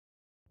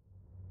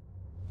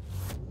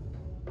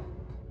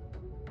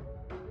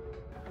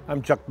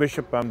I'm Chuck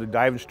Bishop. I'm the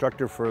dive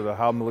instructor for the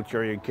Howe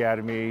Military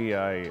Academy.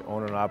 I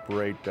own and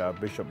operate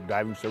Bishop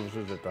Diving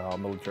Services at the Howe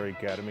Military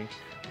Academy.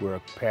 We're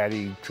a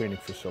PADI training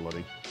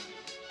facility.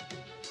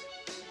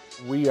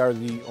 We are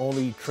the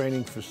only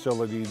training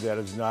facility that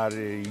is not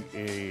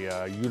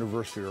a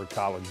university or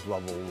college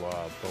level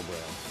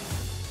program.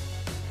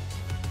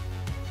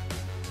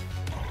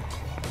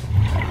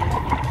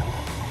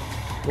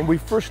 When we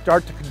first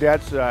start the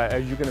cadets,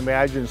 as you can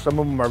imagine, some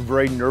of them are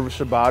very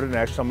nervous about it,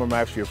 and some of them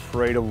are actually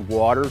afraid of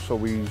water, so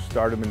we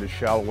start them in the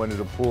shallow end of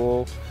the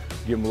pool,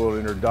 give them a little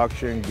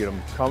introduction, get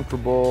them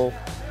comfortable,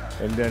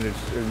 and then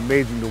it's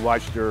amazing to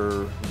watch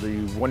the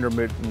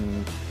wonderment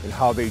and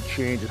how they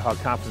change and how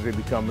confident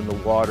they become in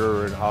the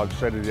water and how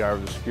excited they are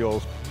with the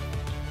skills.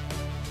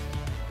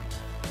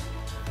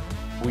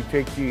 We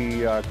take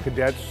the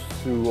cadets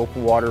through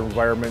open water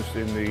environments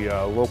in the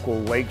local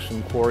lakes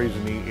and quarries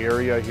in the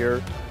area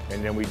here.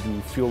 And then we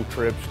do field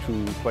trips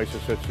to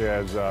places such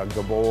as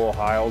Gilboa,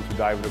 Ohio, to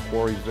dive in the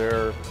quarries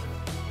there.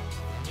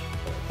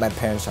 My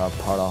parents are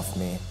proud of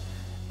me,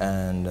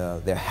 and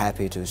they're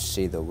happy to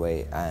see the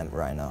way I am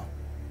right now.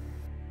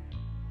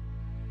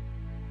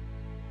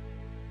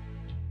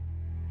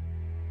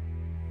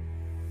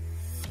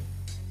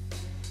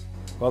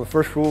 Well, the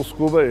first rule of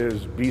scuba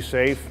is be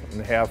safe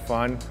and have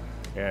fun.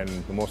 And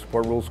the most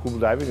important rule of scuba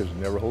diving is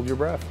never hold your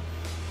breath.